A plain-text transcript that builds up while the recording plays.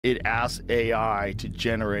it asks AI to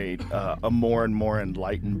generate a more and more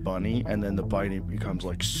enlightened bunny, and then the bunny becomes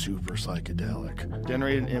like super psychedelic.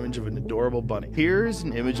 Generate an image of an adorable bunny. Here's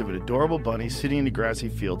an image of an adorable bunny sitting in a grassy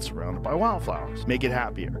field surrounded by wildflowers. Make it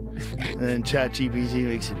happier. And then ChatGPT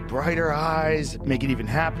makes it brighter eyes, make it even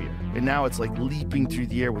happier. And now it's like leaping through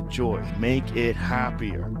the air with joy. Make it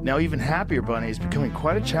happier. Now even happier bunny is becoming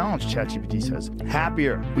quite a challenge, ChatGPT says.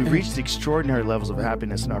 Happier. We've reached extraordinary levels of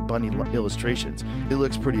happiness in our bunny illustrations. It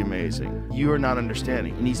looks pretty amazing. You are not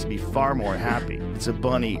understanding. It needs to be far more happy. It's a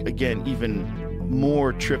bunny, again, even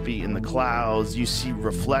more trippy in the clouds. You see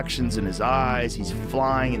reflections in his eyes. He's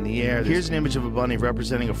flying in the air. Here's an image of a bunny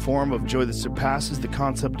representing a form of joy that surpasses the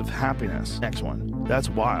concept of happiness. Next one. That's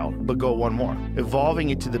wild, but go one more.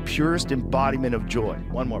 Evolving into the purest embodiment of joy.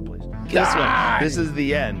 One more, please. This one. This is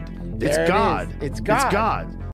the end. It's God. It's God. It's God.